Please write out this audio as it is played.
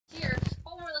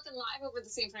and live over the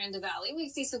San Fernando Valley. We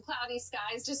see some cloudy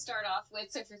skies to start off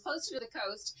with. So if you're closer to the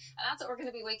coast, that's what we're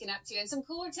going to be waking up to. And some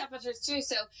cooler temperatures too.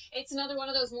 So it's another one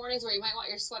of those mornings where you might want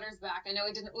your sweaters back. I know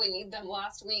we didn't really need them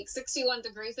last week. 61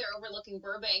 degrees there overlooking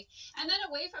Burbank. And then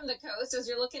away from the coast, as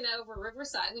you're looking over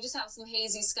Riverside, we just have some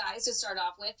hazy skies to start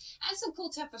off with. And some cool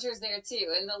temperatures there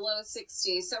too in the low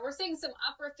 60s. So we're seeing some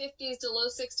upper 50s to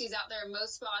low 60s out there in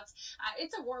most spots.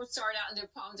 It's a warm start out into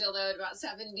Palmdale though at about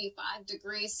 75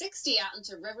 degrees, 60 out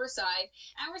into Riverside,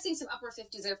 and we're seeing some upper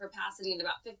 50s there for Pasadena,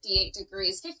 about 58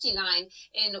 degrees, 59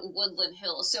 in Woodland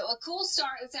Hills. So a cool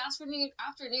start. This afternoon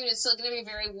is still going to be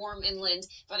very warm inland,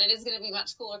 but it is going to be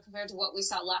much cooler compared to what we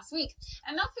saw last week.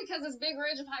 And that's because this big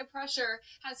ridge of high pressure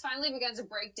has finally begun to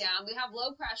break down. We have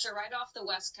low pressure right off the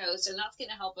west coast, and that's going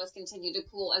to help us continue to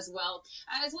cool as well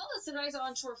as some nice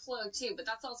onshore flow too, but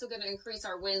that's also going to increase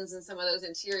our winds in some of those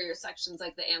interior sections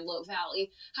like the Antelope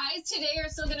Valley. Highs today are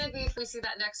still going to be, we see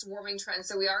that next warming trend,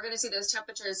 so we are going to see those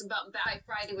temperatures bump back. By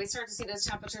Friday, we start to see those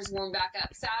temperatures warm back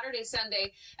up. Saturday,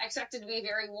 Sunday, expected to be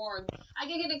very warm. I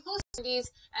can get in close to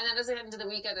these, and then as we head into the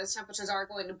weekend, those temperatures are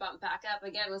going to bump back up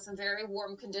again with some very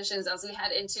warm conditions as we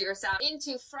head into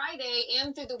into Friday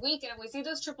and through the weekend. We see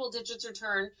those triple digits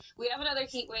return. We have another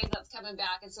heat wave that's coming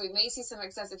back, and so we may see some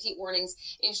excessive heat warnings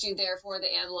issued there for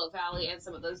the Antelope Valley and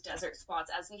some of those desert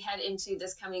spots as we head into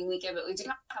this coming weekend. But we do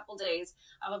have a couple days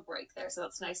of a break there, so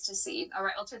that's nice to see. All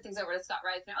right, I'll turn things over to Scott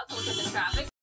right now to look at the traffic.